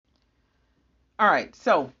All right,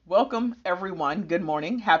 so welcome everyone. Good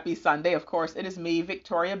morning. Happy Sunday. Of course, it is me,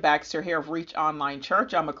 Victoria Baxter, here of Reach Online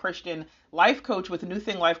Church. I'm a Christian life coach with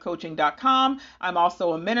newthinglifecoaching.com. I'm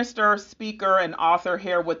also a minister, speaker, and author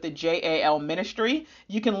here with the JAL Ministry.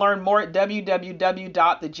 You can learn more at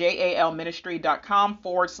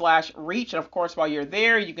www.thejalministry.com/reach. And of course, while you're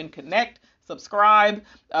there, you can connect, subscribe,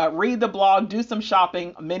 read the blog, do some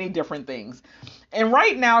shopping, many different things. And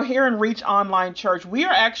right now, here in Reach Online Church, we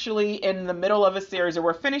are actually in the middle of a series, and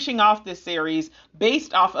we're finishing off this series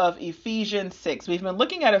based off of Ephesians 6. We've been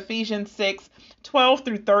looking at Ephesians 6:12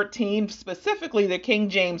 through 13, specifically the King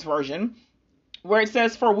James Version, where it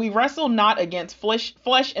says, "For we wrestle not against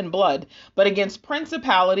flesh and blood, but against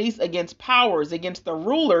principalities, against powers, against the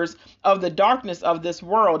rulers of the darkness of this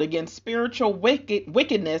world, against spiritual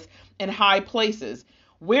wickedness in high places.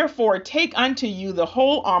 Wherefore take unto you the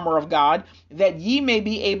whole armor of God, that ye may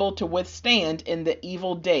be able to withstand in the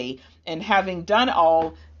evil day, and having done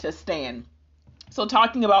all, to stand." So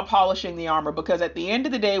talking about polishing the armor, because at the end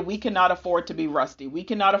of the day, we cannot afford to be rusty. We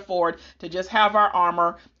cannot afford to just have our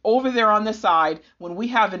armor over there on the side when we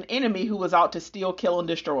have an enemy who is out to steal, kill, and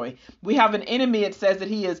destroy. We have an enemy, it says that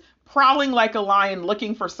he is prowling like a lion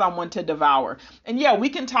looking for someone to devour. And yeah, we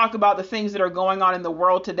can talk about the things that are going on in the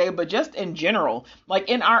world today, but just in general, like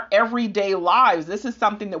in our everyday lives, this is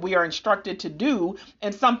something that we are instructed to do,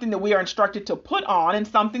 and something that we are instructed to put on, and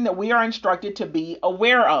something that we are instructed to be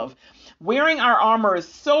aware of. Wearing our armor is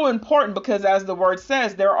so important because, as the word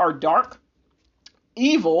says, there are dark,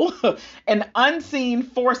 evil, and unseen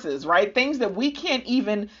forces, right? Things that we can't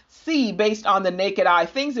even see based on the naked eye,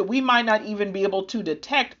 things that we might not even be able to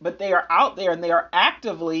detect, but they are out there and they are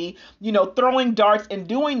actively, throwing darts and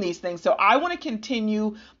doing these things. So I want to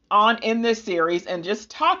continue on in this series and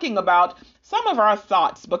just talking about some of our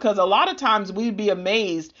thoughts, because a lot of times we'd be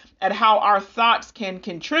amazed at how our thoughts can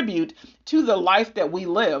contribute to the life that we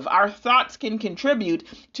live. Our thoughts can contribute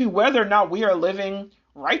to whether or not we are living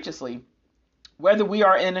righteously, whether we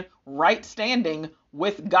are in right standing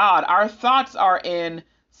with God. Our thoughts are in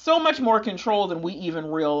so much more control than we even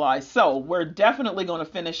realize. So we're definitely going to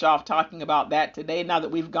finish off talking about that today, now that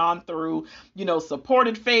we've gone through,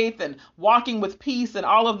 supported faith and walking with peace and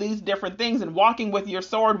all of these different things, and walking with your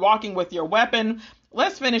sword, walking with your weapon.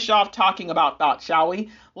 Let's finish off talking about thoughts, shall we?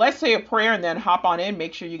 Let's say a prayer and then hop on in.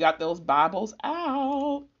 Make sure you got those Bibles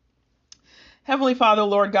out. Heavenly Father,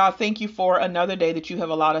 Lord God, thank you for another day that you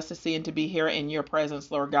have allowed us to see and to be here in your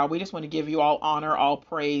presence, Lord God. We just want to give you all honor, all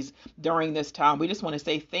praise during this time. We just want to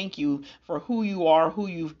say thank you for who you are, who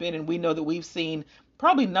you've been, and we know that we've seen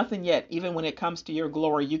probably nothing yet, even when it comes to your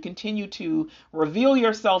glory. You continue to reveal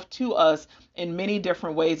yourself to us in many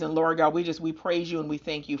different ways. And Lord God, we praise you and we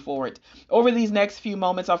thank you for it. Over these next few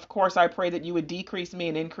moments, of course, I pray that you would decrease me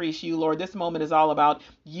and increase you, Lord. This moment is all about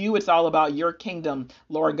you. It's all about your kingdom,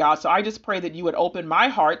 Lord God. So I just pray that you would open my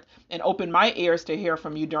heart and open my ears to hear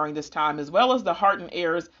from you during this time, as well as the heart and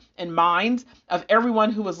ears and minds of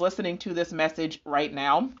everyone who is listening to this message right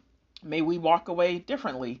now. May we walk away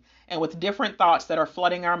differently and with different thoughts that are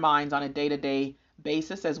flooding our minds on a day-to-day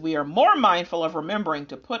basis, as we are more mindful of remembering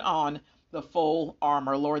to put on the full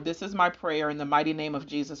armor. Lord, this is my prayer. In the mighty name of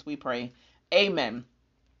Jesus, we pray. Amen.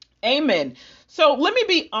 Amen. So let me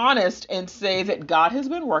be honest and say that God has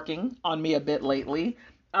been working on me a bit lately.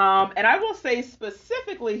 And I will say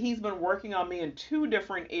specifically, he's been working on me in two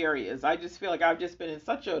different areas. I just feel like I've just been in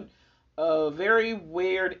such a very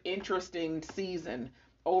weird, interesting season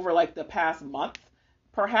over like the past month,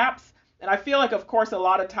 perhaps. And I feel like, of course, a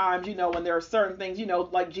lot of times, when there are certain things,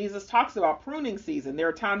 like Jesus talks about pruning season, there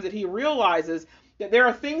are times that he realizes that there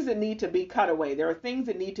are things that need to be cut away. There are things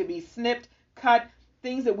that need to be snipped, cut,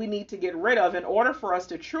 things that we need to get rid of in order for us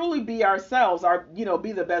to truly be ourselves,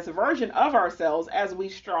 be the best version of ourselves as we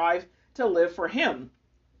strive to live for him.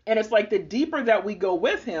 And it's like the deeper that we go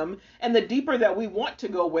with him and the deeper that we want to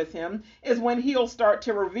go with him is when he'll start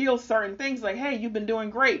to reveal certain things like, hey, you've been doing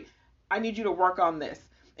great. I need you to work on this.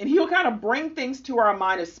 And he'll kind of bring things to our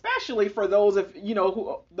mind, especially for those of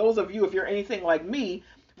you, if you're anything like me,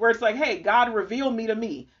 where it's like, hey, God, reveal me to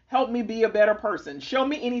me. Help me be a better person. Show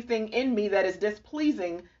me anything in me that is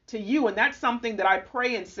displeasing to you. And that's something that I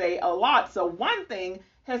pray and say a lot. So one thing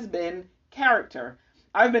has been character.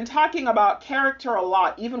 I've been talking about character a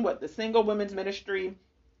lot, even with the single women's ministry,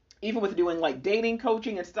 even with doing like dating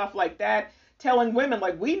coaching and stuff like that, telling women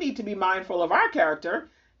like we need to be mindful of our character.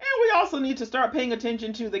 And we also need to start paying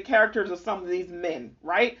attention to the characters of some of these men,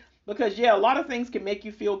 right? Because yeah, a lot of things can make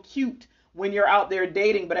you feel cute when you're out there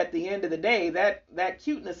dating, but at the end of the day, that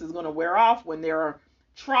cuteness is going to wear off when there are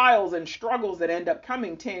trials and struggles that end up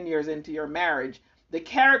coming 10 years into your marriage. The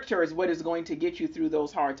character is what is going to get you through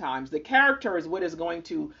those hard times. The character is what is going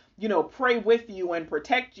to, pray with you and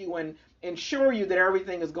protect you and ensure you that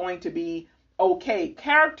everything is going to be okay.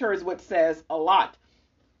 Character is what says a lot.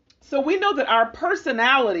 So we know that our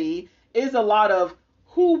personality is a lot of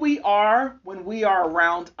who we are when we are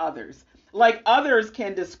around others. Like others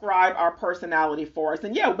can describe our personality for us.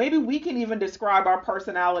 And yeah, maybe we can even describe our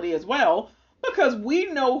personality as well because we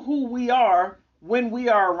know who we are when we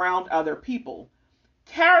are around other people.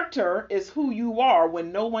 Character is who you are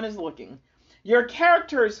when no one is looking. Your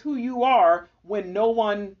character is who you are when no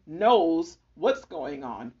one knows what's going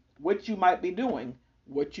on, what you might be doing,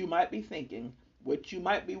 what you might be thinking, what you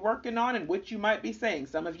might be working on, and what you might be saying.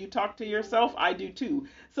 Some of you talk to yourself. I do too.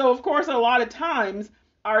 So, of course, a lot of times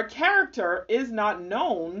our character is not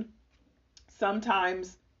known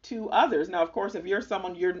sometimes to others. Now, of course, if you're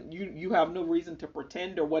someone you have no reason to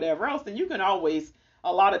pretend or whatever else, then you can always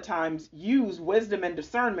a lot of times use wisdom and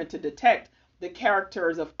discernment to detect the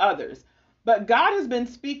characters of others. But God has been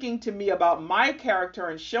speaking to me about my character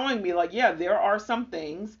and showing me like, yeah, there are some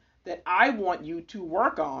things that I want you to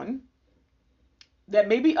work on that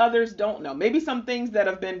maybe others don't know. Maybe some things that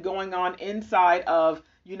have been going on inside of,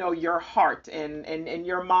 your heart and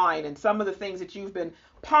your mind and some of the things that you've been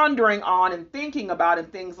pondering on and thinking about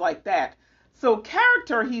and things like that. So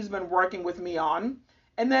character he's been working with me on,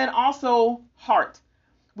 and then also heart.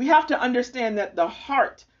 We have to understand that the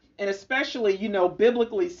heart, and especially,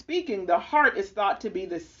 biblically speaking, the heart is thought to be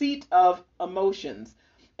the seat of emotions.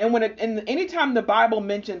 And anytime the Bible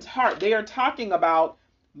mentions heart, they are talking about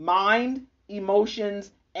mind,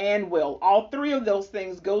 emotions, and will. All three of those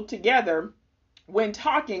things go together when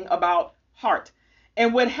talking about heart.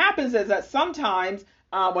 And what happens is that sometimes,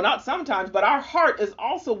 not sometimes, but our heart is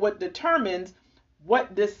also what determines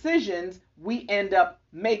what decisions we end up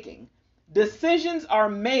making. Decisions are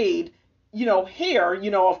made, here,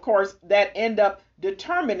 of course, that end up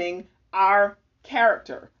determining our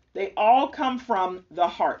character. They all come from the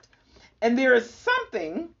heart. And there is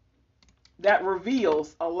something that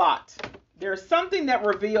reveals a lot. There's something that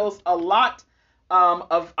reveals a lot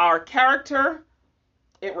of our character.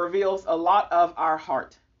 It reveals a lot of our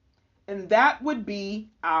heart. And that would be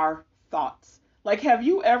our thoughts. Like, have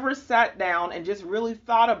you ever sat down and just really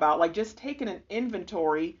thought about, like, just taking an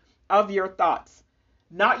inventory of your thoughts?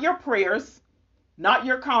 Not your prayers, not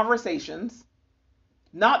your conversations,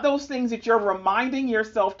 not those things that you're reminding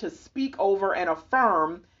yourself to speak over and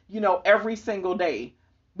affirm, every single day.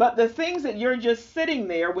 But the things that you're just sitting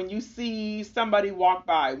there when you see somebody walk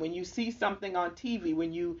by, when you see something on TV,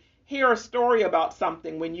 when you hear a story about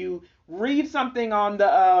something, when you read something on the,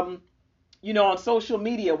 on social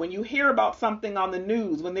media, when you hear about something on the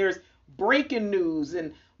news, when there's breaking news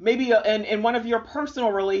and maybe in one of your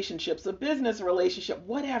personal relationships, a business relationship,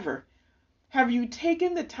 whatever. Have you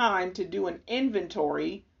taken the time to do an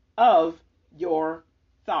inventory of your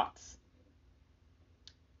thoughts?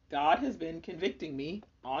 God has been convicting me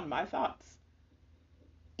on my thoughts.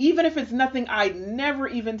 Even if it's nothing I never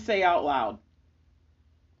even say out loud.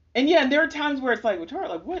 And yeah, there are times where it's like, Victoria,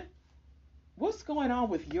 like what's going on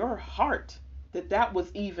with your heart that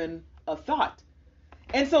was even a thought?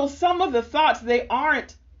 And so some of the thoughts, they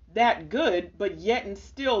aren't that good, but yet and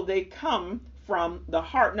still they come from the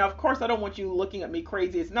heart. Now, of course, I don't want you looking at me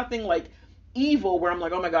crazy. It's nothing like evil where I'm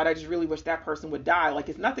like, oh my God, I just really wish that person would die. Like,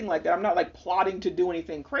 it's nothing like that. I'm not like plotting to do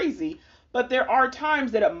anything crazy, but there are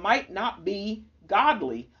times that it might not be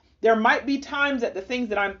godly. There might be times that the things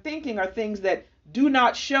that I'm thinking are things that do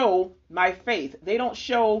not show my faith. They don't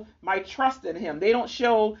show my trust in him. They don't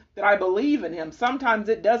show that I believe in him. Sometimes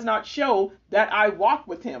it does not show that I walk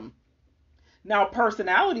with him. Now,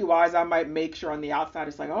 personality wise, I might make sure on the outside,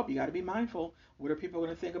 it's like, oh, you got to be mindful. What are people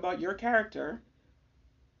going to think about your character?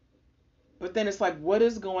 But then it's like, what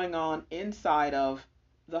is going on inside of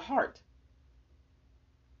the heart?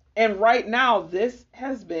 And right now, this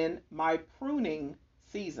has been my pruning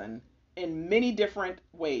season in many different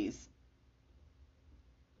ways.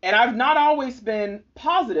 And I've not always been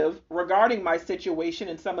positive regarding my situation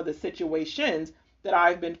and some of the situations that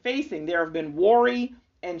I've been facing. There have been worry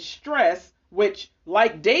and stress, which,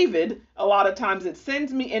 like David, a lot of times it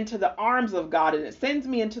sends me into the arms of God and it sends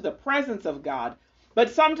me into the presence of God. But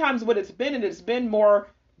sometimes what it's been more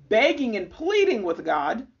begging and pleading with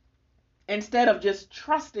God instead of just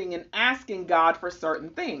trusting and asking God for certain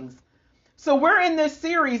things. So we're in this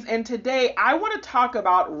series, and today I want to talk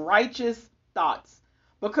about righteous thoughts,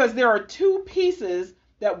 because there are two pieces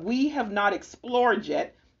that we have not explored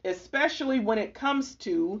yet, especially when it comes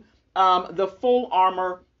to the full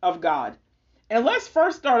armor of God. And let's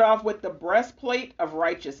first start off with the breastplate of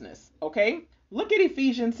righteousness, okay? Look at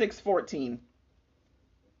Ephesians 6:14.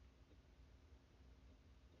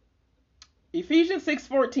 Ephesians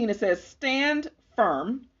 6:14, it says, stand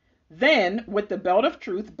firm, then with the belt of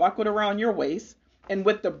truth buckled around your waist, and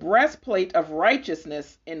with the breastplate of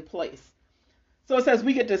righteousness in place. So it says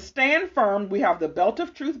we get to stand firm. We have the belt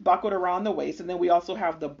of truth buckled around the waist, and then we also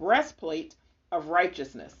have the breastplate of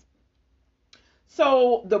righteousness.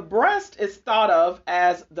 So the breast is thought of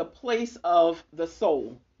as the place of the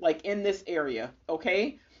soul, like in this area,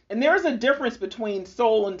 okay? And there's a difference between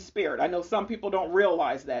soul and spirit. I know some people don't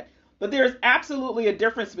realize that, but there's absolutely a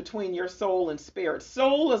difference between your soul and spirit.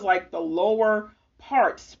 Soul is like the lower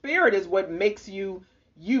part. Spirit is what makes you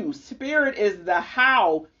you. Spirit is the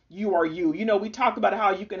how you are you. You know, we talk about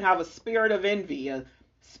how you can have a spirit of envy, a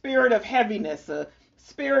spirit of heaviness, a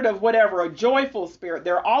spirit of whatever, a joyful spirit.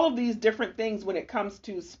 There are all of these different things when it comes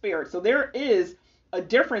to spirit. So there is a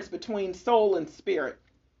difference between soul and spirit.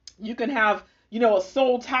 You can have, a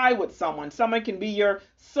soul tie with someone. Someone can be your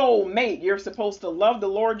soul mate. You're supposed to love the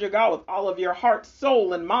Lord your God with all of your heart,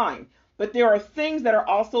 soul, and mind. But there are things that are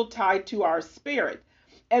also tied to our spirit.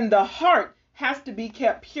 And the heart has to be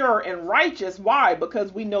kept pure and righteous. Why?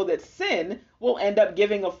 Because we know that sin will end up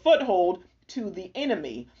giving a foothold to the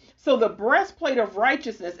enemy. So the breastplate of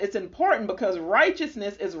righteousness, it's important because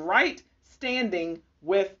righteousness is right standing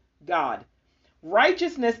with God.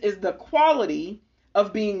 Righteousness is the quality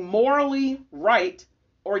of being morally right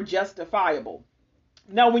or justifiable.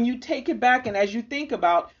 Now, when you take it back and as you think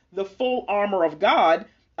about the full armor of God,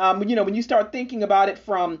 when you start thinking about it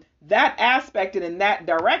from that aspect and in that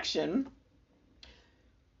direction,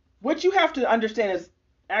 what you have to understand is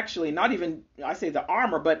actually not even, I say the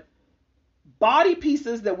armor, but body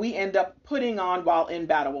pieces that we end up putting on while in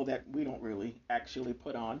battle. Well, that we don't really actually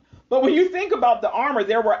put on. But when you think about the armor,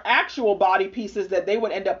 there were actual body pieces that they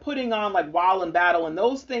would end up putting on like while in battle. And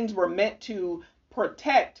those things were meant to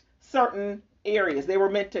protect certain areas. They were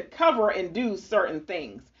meant to cover and do certain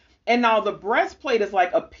things. And now the breastplate is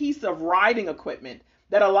like a piece of riding equipment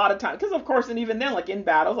that a lot of times, because of course, and even then, like in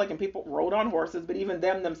battles, like when people rode on horses, but even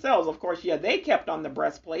them themselves, of course, yeah, they kept on the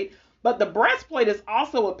breastplate. But the breastplate is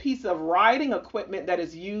also a piece of riding equipment that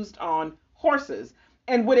is used on horses.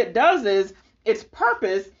 And what it does is, its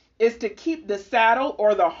purpose is to keep the saddle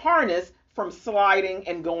or the harness from sliding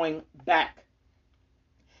and going back.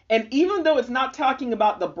 And even though it's not talking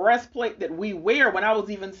about the breastplate that we wear, when I was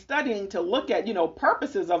even studying to look at,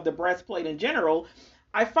 purposes of the breastplate in general,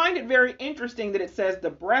 I find it very interesting that it says the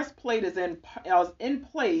breastplate is in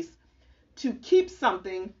place to keep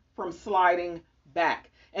something from sliding back.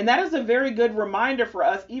 And that is a very good reminder for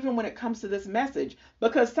us, even when it comes to this message,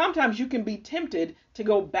 because sometimes you can be tempted to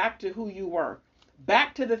go back to who you were,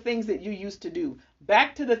 back to the things that you used to do,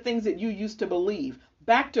 back to the things that you used to believe,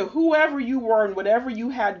 back to whoever you were and whatever you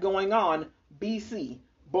had going on BC,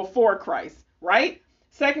 before Christ, right?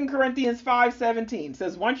 2 Corinthians 5:17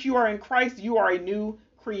 says, once you are in Christ, you are a new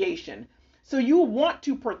creation. So you want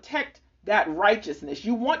to protect that righteousness.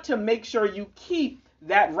 You want to make sure you keep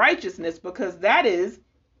that righteousness, because that is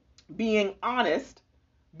being honest,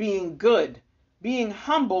 being good, being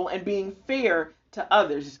humble, and being fair to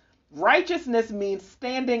others. Righteousness means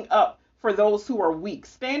standing up for those who are weak,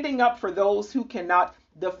 standing up for those who cannot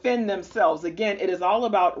defend themselves. Again, it is all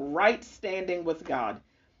about right standing with God.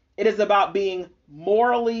 It is about being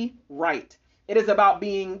morally right. It is about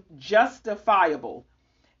being justifiable.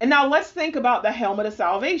 And now let's think about the helmet of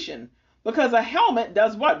salvation, because a helmet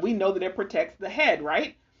does what? We know that it protects the head,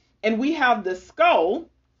 right? And we have the skull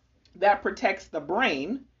that protects the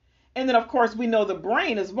brain. And then, of course, we know the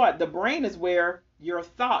brain is what? The brain is where your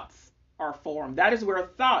thoughts are formed. That is where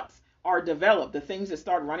thoughts are developed. The things that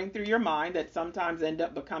start running through your mind that sometimes end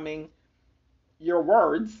up becoming your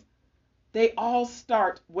words, they all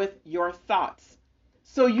start with your thoughts.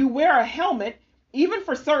 So you wear a helmet even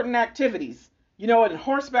for certain activities. In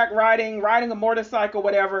horseback riding, riding a motorcycle,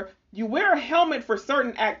 whatever, you wear a helmet for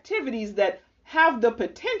certain activities that have the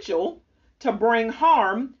potential to bring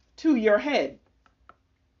harm to your head.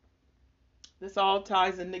 This all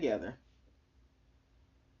ties in together.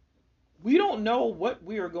 We don't know what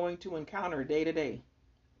we are going to encounter day to day.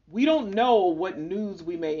 We don't know what news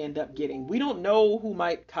we may end up getting. We don't know who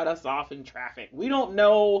might cut us off in traffic. We don't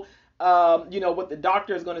know, what the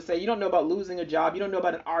doctor is going to say. You don't know about losing a job. You don't know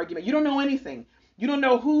about an argument. You don't know anything. You don't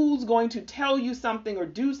know who's going to tell you something or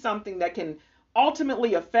do something that can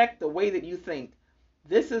ultimately affect the way that you think.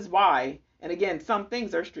 This is why, and again, some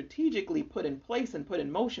things are strategically put in place and put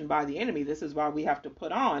in motion by the enemy. This is why we have to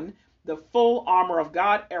put on the full armor of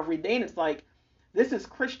God every day. And it's like, this is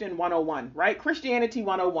Christian 101, right? Christianity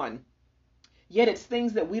 101. Yet it's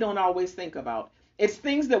things that we don't always think about. It's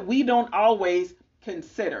things that we don't always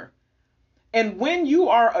consider. And when you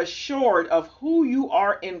are assured of who you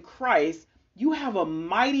are in Christ, You have a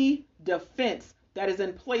mighty defense that is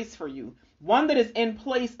in place for you. One that is in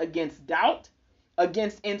place against doubt,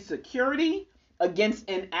 against insecurity, against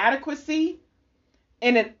inadequacy.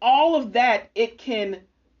 And in all of that, it can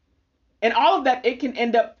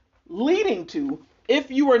end up leading to if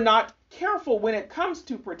you are not careful when it comes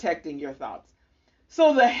to protecting your thoughts.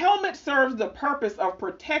 So the helmet serves the purpose of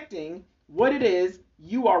protecting what it is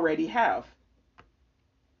you already have.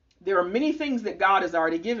 There are many things that God has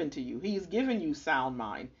already given to you. He's given you sound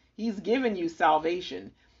mind. He's given you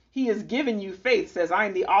salvation. He has given you faith, says, I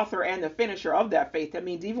am the author and the finisher of that faith. That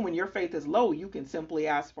means even when your faith is low, you can simply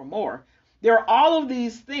ask for more. There are all of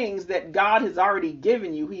these things that God has already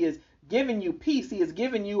given you. He has given you peace. He has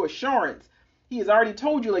given you assurance. He has already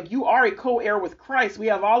told you, like, you are a co-heir with Christ. We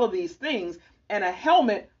have all of these things, and a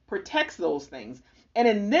helmet protects those things. And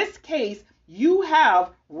in this case, you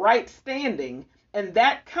have right standing, and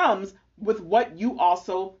that comes with what you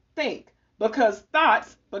also think, because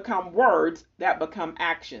thoughts become words that become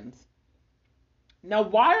actions. Now,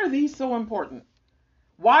 why are these so important?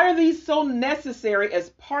 Why are these so necessary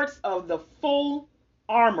as parts of the full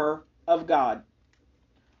armor of God?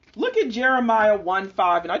 Look at Jeremiah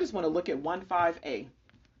 1:5, and I just want to look at 1:5a.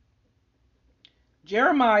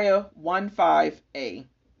 Jeremiah 1:5a.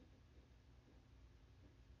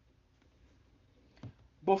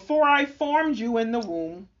 Before I formed you in the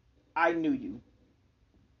womb, I knew you.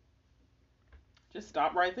 Just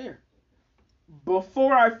stop right there.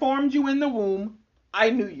 Before I formed you in the womb, I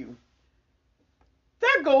knew you.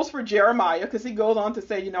 That goes for Jeremiah, because he goes on to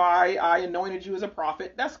say, I anointed you as a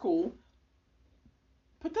prophet. That's cool.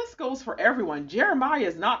 But this goes for everyone. Jeremiah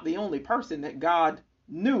is not the only person that God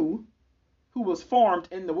knew who was formed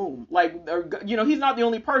in the womb. He's not the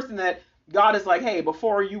only person that God is like, hey,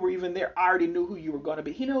 before you were even there, I already knew who you were going to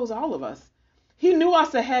be. He knows all of us. He knew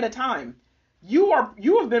us ahead of time. You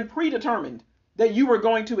have been predetermined that you were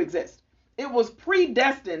going to exist. It was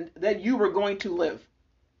predestined that you were going to live.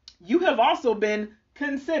 You have also been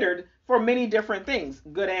considered for many different things,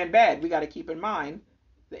 good and bad. We got to keep in mind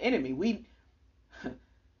the enemy.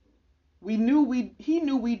 He knew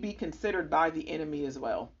we'd be considered by the enemy as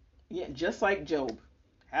well. Yeah, just like Job.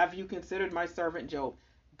 Have you considered my servant Job?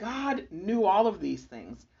 God knew all of these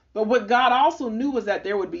things. But what God also knew was that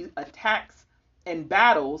there would be attacks and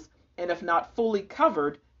battles, and if not fully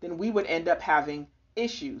covered, then we would end up having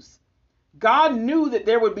issues. God knew that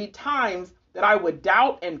there would be times that I would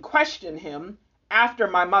doubt and question him after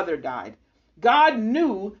my mother died. God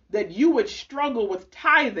knew that you would struggle with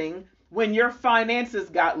tithing when your finances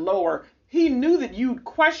got lower. He knew that you'd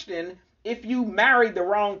question if you married the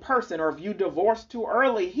wrong person or if you divorced too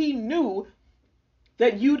early. He knew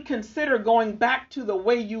that you'd consider going back to the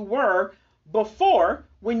way you were before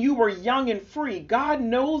when you were young and free. God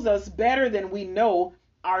knows us better than we know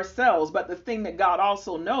ourselves. But the thing that God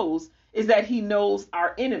also knows is that he knows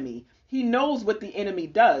our enemy. He knows what the enemy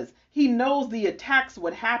does. He knows the attacks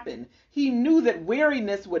would happen. He knew that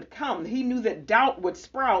weariness would come. He knew that doubt would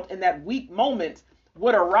sprout and that weak moments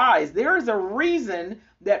would arise. There is a reason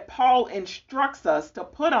that Paul instructs us to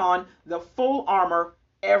put on the full armor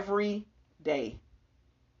every day.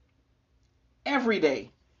 Every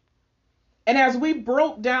day. And as we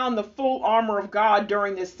broke down the full armor of God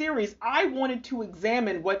during this series, I wanted to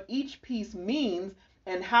examine what each piece means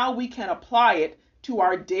and how we can apply it to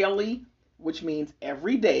our daily, which means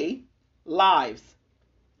everyday, lives.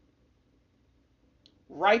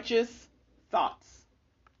 Righteous thoughts.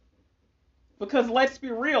 Because let's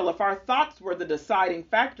be real, if our thoughts were the deciding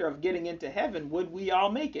factor of getting into heaven, would we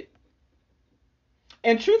all make it?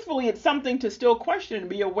 And truthfully, it's something to still question and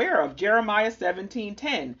be aware of. Jeremiah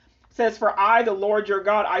 17:10 says, "For I, the Lord your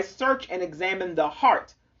God, I search and examine the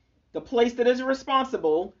heart," the place that is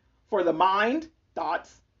responsible for the mind,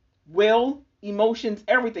 thoughts, will, emotions,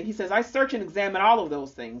 everything. He says, I search and examine all of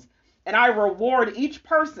those things, and I reward each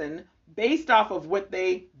person based off of what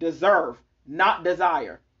they deserve, not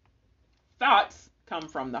desire. Thoughts come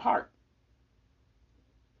from the heart.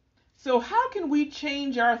 So how can we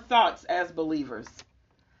change our thoughts as believers?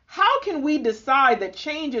 How can we decide that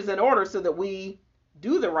change is in order so that we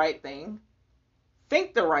do the right thing,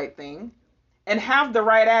 think the right thing, and have the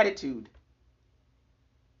right attitude?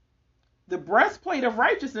 The breastplate of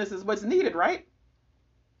righteousness is what's needed, right?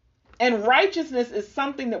 And righteousness is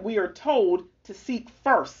something that we are told to seek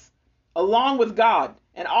first, along with God.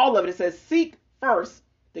 And all of it, it says, seek first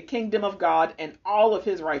the kingdom of God and all of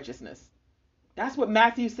his righteousness. That's what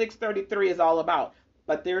Matthew 6:33 is all about.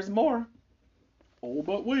 But there's more. Oh,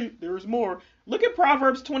 but wait, there's more. Look at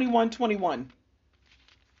Proverbs 21:21.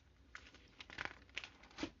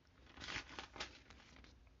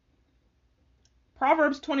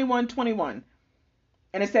 Proverbs 21:21.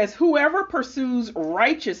 And it says, whoever pursues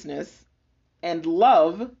righteousness and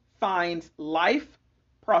love finds life,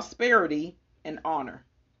 prosperity, and honor.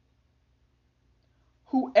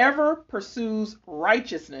 Whoever pursues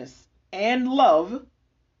righteousness and love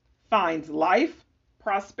finds life,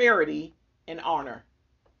 prosperity, and honor.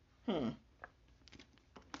 I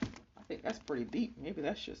think that's pretty deep. Maybe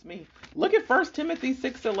that's just me. Look at 1 Timothy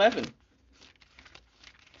 6:11.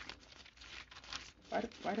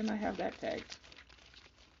 Why didn't I have that tagged?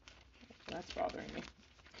 That's bothering me.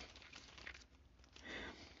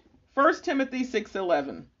 1 Timothy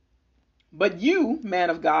 6:11. But you, man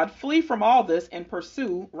of God, flee from all this and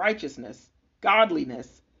pursue righteousness,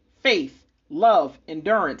 godliness, faith, love,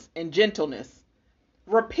 endurance, and gentleness.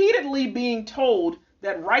 Repeatedly being told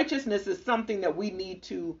that righteousness is something that we need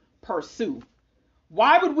to pursue.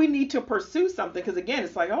 Why would we need to pursue something? Because again,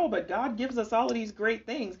 it's like, oh, but God gives us all of these great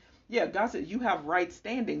things. Yeah, God says you have right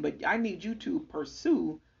standing, but I need you to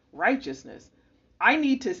pursue righteousness. I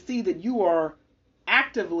need to see that you are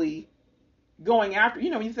actively going after,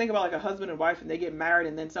 when you think about like a husband and wife and they get married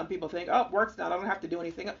and then some people think, oh, work's done, I don't have to do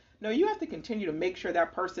anything. No, you have to continue to make sure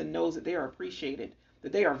that person knows that they are appreciated,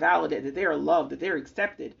 that they are validated, that they are loved, that they're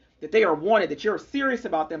accepted, that they are wanted, that you're serious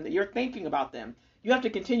about them, that you're thinking about them. You have to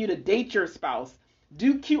continue to date your spouse,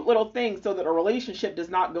 do cute little things so that a relationship does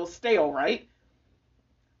not go stale, right?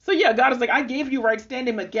 So yeah, God is like, I gave you right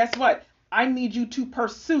standing, but guess what? I need you to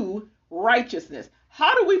pursue righteousness.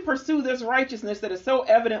 How do we pursue this righteousness that is so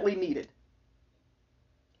evidently needed?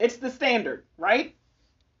 It's the standard, right?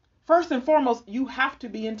 First and foremost, you have to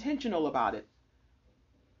be intentional about it.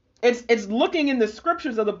 It's looking in the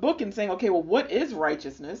scriptures of the book and saying, okay, well, what is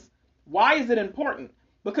righteousness? Why is it important?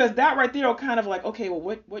 Because that right there will kind of like, okay,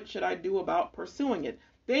 well, what should I do about pursuing it?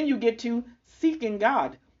 Then you get to seeking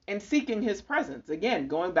God and seeking his presence. Again,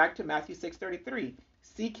 going back to Matthew 6:33,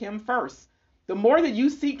 seek him first. The more that you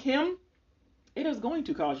seek him, it is going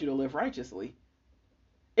to cause you to live righteously.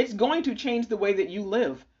 It's going to change the way that you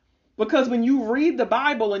live. Because when you read the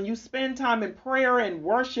Bible and you spend time in prayer and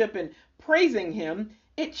worship and praising him,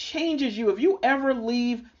 it changes you. If you ever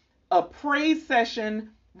leave a praise session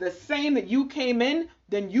the same that you came in,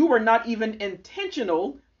 then you were not even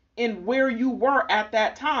intentional in where you were at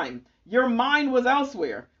that time. Your mind was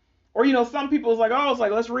elsewhere. Or, some people is like, oh, it's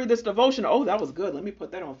like, let's read this devotion. Oh, that was good. Let me put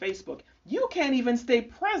that on Facebook. You can't even stay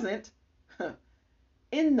present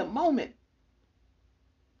in the moment.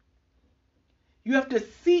 You have to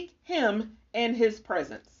seek him and his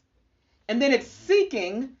presence. And then it's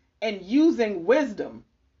seeking and using wisdom.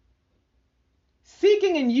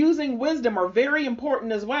 Seeking and using wisdom are very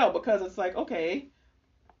important as well, because it's like, okay,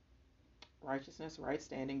 righteousness, right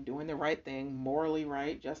standing, doing the right thing, morally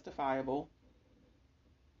right, justifiable.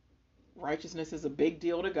 Righteousness is a big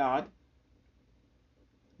deal to God.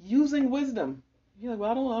 Using wisdom. You're like,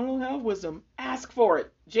 well, I don't have wisdom. Ask for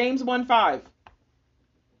it. James 1:5.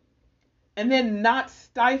 And then not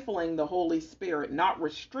stifling the Holy Spirit, not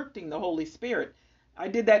restricting the Holy Spirit. I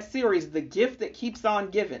did that series, The Gift That Keeps on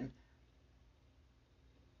Giving.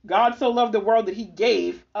 God so loved the world that he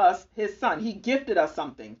gave us his son. He gifted us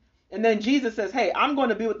something. And then Jesus says, hey, I'm going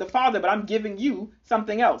to be with the Father, but I'm giving you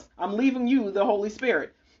something else. I'm leaving you the Holy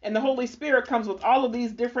Spirit. And the Holy Spirit comes with all of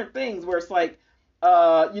these different things where it's like,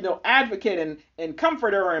 advocate and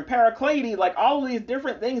comforter and paraclete, like all of these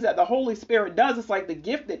different things that the Holy Spirit does. It's like the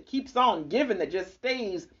gift that keeps on giving, that just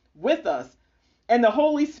stays with us. And the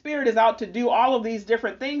Holy Spirit is out to do all of these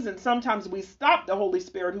different things. And sometimes we stop the Holy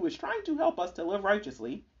Spirit, who is trying to help us to live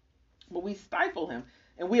righteously, but we stifle him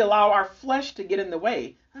and we allow our flesh to get in the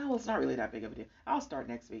way. Oh, it's not really that big of a deal. I'll start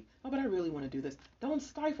next week. Oh, but I really want to do this. Don't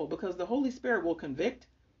stifle, because the Holy Spirit will convict,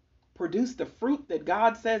 produce the fruit that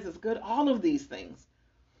God says is good, all of these things.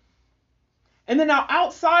 And then now,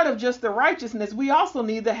 outside of just the righteousness, we also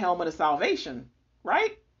need the helmet of salvation,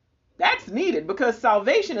 right? That's needed, because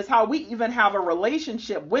salvation is how we even have a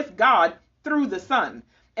relationship with God through the Son.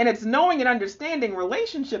 And it's knowing and understanding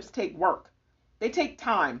relationships take work. They take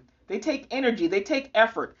time. They take energy. They take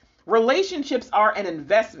effort. Relationships are an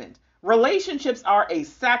investment. Relationships are a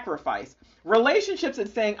sacrifice. Relationships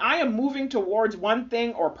is saying, I am moving towards one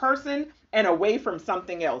thing or person and away from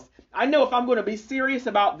something else. I know if I'm going to be serious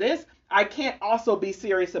about this, I can't also be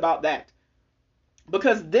serious about that,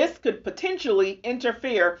 because this could potentially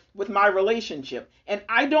interfere with my relationship. And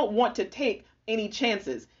I don't want to take any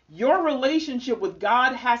chances. Your relationship with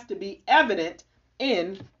God has to be evident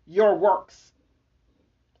in your works.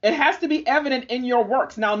 It has to be evident in your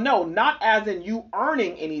works. Now, no, not as in you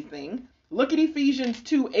earning anything. Look at Ephesians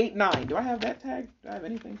 2:8-9. Do I have that tagged? Do I have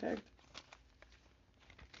anything tagged?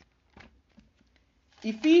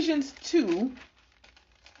 Ephesians 2,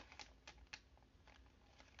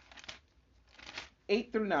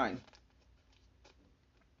 8 through 9.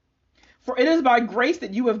 For it is by grace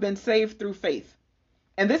that you have been saved through faith.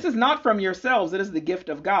 And this is not from yourselves, it is the gift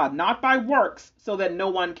of God, not by works, so that no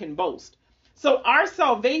one can boast. So our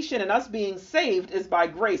salvation and us being saved is by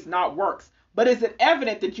grace, not works. But is it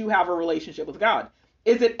evident that you have a relationship with God?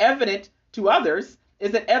 Is it evident to others?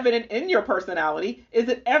 Is it evident in your personality? Is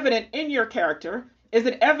it evident in your character? Is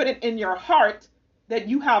it evident in your heart that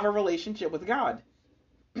you have a relationship with God?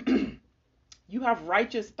 You have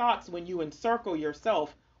righteous thoughts when you encircle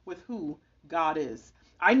yourself with who God is.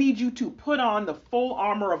 I need you to put on the full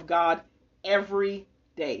armor of God every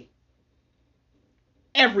day.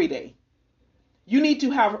 Every day. You need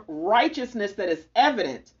to have righteousness that is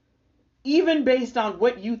evident, even based on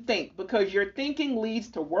what you think, because your thinking leads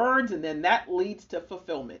to words and then that leads to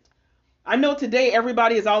fulfillment. I know today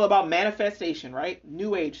everybody is all about manifestation, right?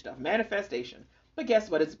 New age stuff, manifestation. But guess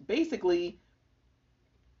what? It's basically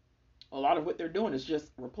a lot of what they're doing is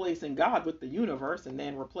just replacing God with the universe and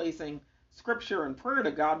then replacing scripture and prayer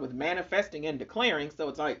to God with manifesting and declaring. So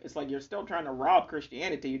it's like you're still trying to rob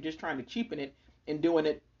Christianity. You're just trying to cheapen it and doing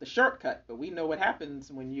it the shortcut. But we know what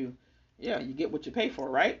happens when you get what you pay for,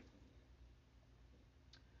 right?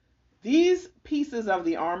 These pieces of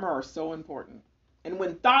the armor are so important. And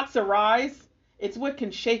when thoughts arise, it's what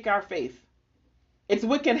can shake our faith. It's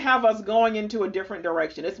what can have us going into a different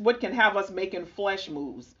direction. It's what can have us making flesh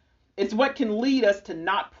moves. It's what can lead us to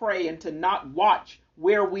not pray and to not watch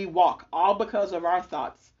where we walk, all because of our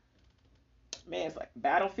thoughts. Man, it's like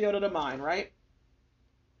battlefield of the mind, right?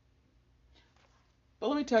 But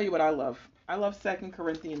let me tell you what I love. I love 2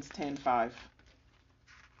 Corinthians 10:5.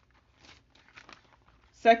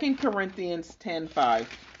 2 Corinthians 10:5.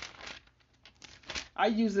 I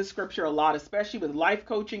use this scripture a lot, especially with life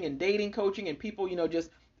coaching and dating coaching and people, just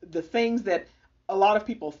the things that a lot of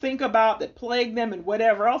people think about that plague them and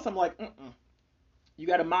whatever else. I'm like, you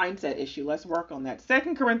got a mindset issue. Let's work on that.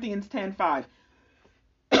 2 Corinthians 10:5.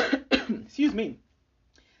 Excuse me.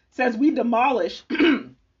 Says we demolish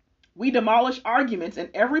arguments and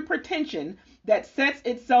every pretension that sets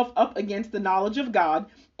itself up against the knowledge of God,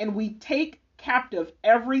 and we take captive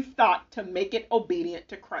every thought to make it obedient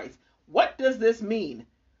to Christ. What does this mean?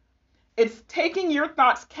 It's taking your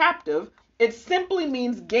thoughts captive. It simply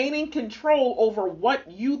means gaining control over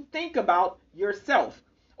what you think about yourself,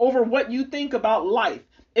 over what you think about life.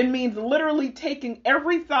 It means literally taking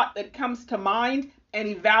every thought that comes to mind and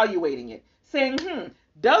evaluating it, saying,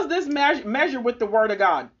 does this measure with the word of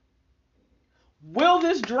God? Will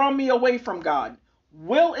this draw me away from God?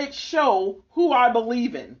 Will it show who I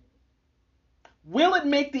believe in? Will it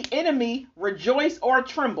make the enemy rejoice or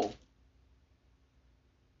tremble?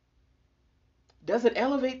 Does it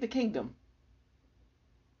elevate the kingdom?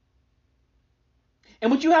 And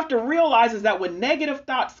what you have to realize is that when negative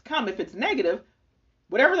thoughts come, if it's negative,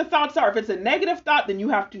 whatever the thoughts are, if it's a negative thought, then you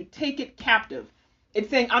have to take it captive. It's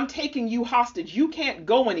saying, I'm taking you hostage. You can't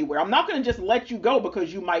go anywhere. I'm not going to just let you go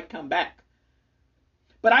because you might come back.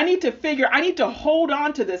 But I need to hold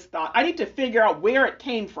on to this thought. I need to figure out where it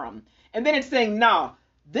came from. And then it's saying, nah,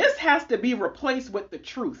 this has to be replaced with the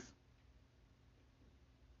truth.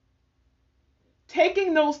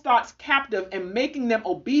 Taking those thoughts captive and making them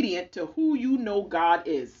obedient to who you know God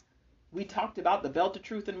is. We talked about the belt of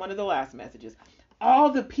truth in one of the last messages. All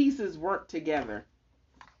the pieces work together.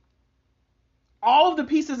 All of the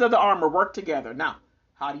pieces of the armor work together. Now,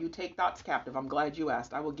 how do you take thoughts captive? I'm glad you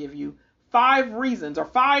asked. I will give you 5 reasons or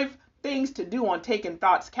 5 things to do on taking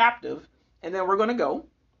thoughts captive. And then we're going to go.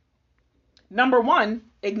 Number 1,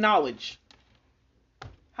 acknowledge.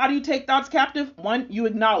 How do you take thoughts captive? 1, you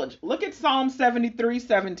acknowledge. Look at Psalm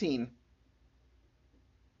 73:17.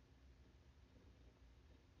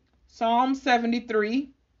 Psalm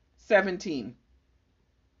 73:17.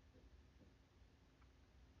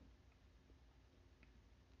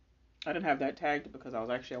 I didn't have that tagged because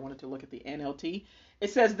I wanted to look at the NLT. It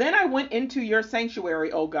says, then I went into your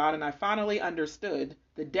sanctuary, O God, and I finally understood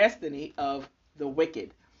the destiny of the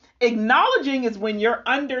wicked. Acknowledging is when you're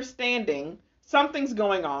understanding something's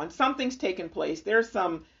going on, something's taking place. There's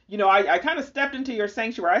some, I kind of stepped into your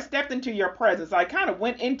sanctuary. I stepped into your presence. I kind of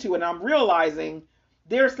went into it and I'm realizing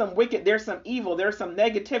there's some wicked, there's some evil, there's some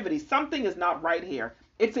negativity. Something is not right here.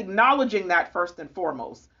 It's acknowledging that first and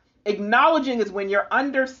foremost. Acknowledging is when you're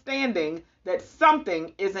understanding that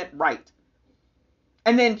something isn't right.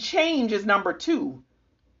 And then change is number 2.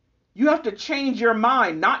 You have to change your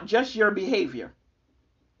mind, not just your behavior.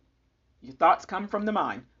 Your thoughts come from the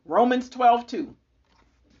mind. Romans 12:2.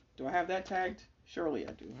 Do I have that tagged? Surely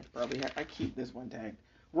I do. I keep this one tagged.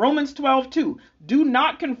 Romans 12:2. Do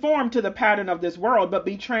not conform to the pattern of this world, but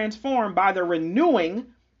be transformed by the renewing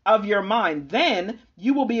of your mind. Then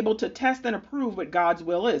you will be able to test and approve what God's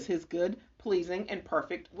will is, his good, pleasing, and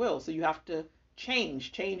perfect will. So you have to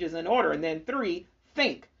change. Change is in order. And then 3,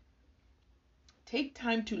 think. Take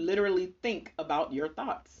time to literally think about your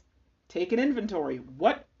thoughts. Take an inventory.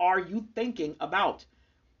 What are you thinking about?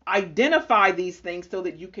 Identify these things so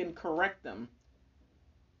that you can correct them.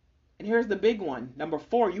 And here's the big one. Number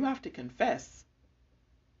 4, you have to confess.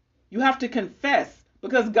 You have to confess,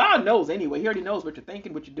 because God knows anyway. He already knows what you're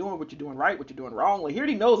thinking, what you're doing right, what you're doing wrong. He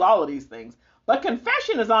already knows all of these things. But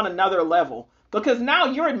confession is on another level, because now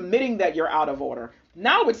you're admitting that you're out of order.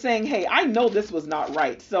 Now it's saying, hey, I know this was not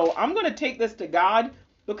right. So I'm going to take this to God,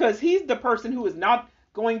 because he's the person who is not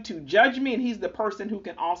going to judge me, and he's the person who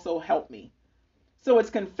can also help me. So it's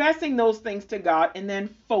confessing those things to God, and then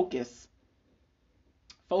focus.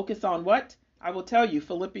 Focus on what? I will tell you,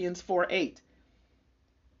 Philippians 4:8.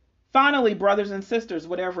 Finally, brothers and sisters,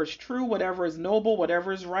 whatever is true, whatever is noble,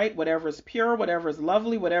 whatever is right, whatever is pure, whatever is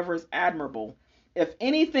lovely, whatever is admirable, if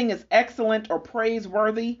anything is excellent or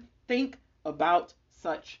praiseworthy, think about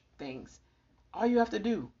such things. All you have to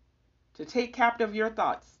do to take captive your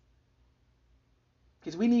thoughts,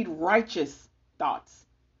 because we need righteous thoughts.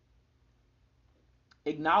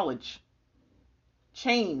 Acknowledge,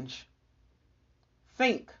 change,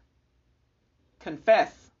 think,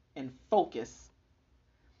 confess, and focus.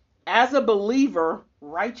 As a believer,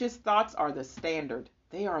 righteous thoughts are the standard.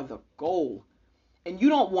 They are the goal. And you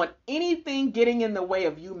don't want anything getting in the way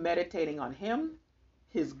of you meditating on him,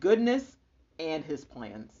 his goodness, and his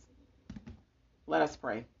plans. Let us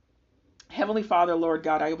pray. Heavenly Father, Lord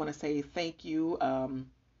God, I want to say thank you.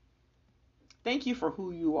 Thank you for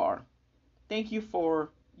who you are. Thank you for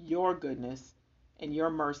your goodness and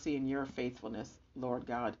your mercy and your faithfulness, Lord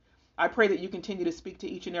God. I pray that you continue to speak to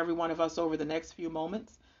each and every one of us over the next few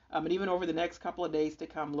moments. And even over the next couple of days to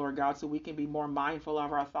come, Lord God, so we can be more mindful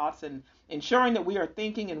of our thoughts and ensuring that we are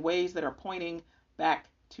thinking in ways that are pointing back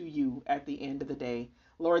to you at the end of the day.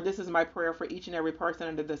 Lord, this is my prayer for each and every person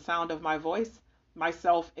under the sound of my voice,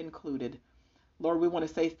 myself included. Lord, we want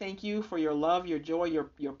to say thank you for your love, your joy,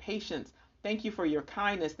 your patience. Thank you for your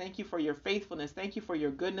kindness. Thank you for your faithfulness. Thank you for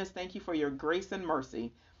your goodness. Thank you for your grace and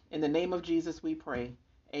mercy. In the name of Jesus, we pray.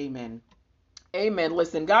 Amen. Amen.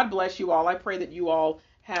 Listen, God bless you all. I pray that you all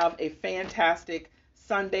have a fantastic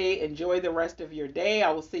Sunday. Enjoy the rest of your day.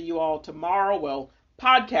 I will see you all tomorrow. Well,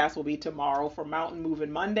 podcast will be tomorrow for Mountain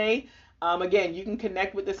Moving Monday. Again, you can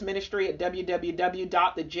connect with this ministry at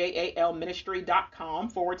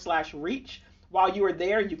www.thejalministry.com/reach. While you are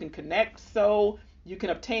there, you can connect. So you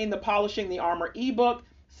can obtain the Polishing the Armor ebook.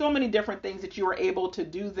 So many different things that you are able to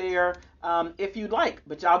do there if you'd like.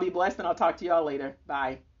 But y'all be blessed, and I'll talk to y'all later.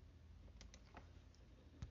 Bye.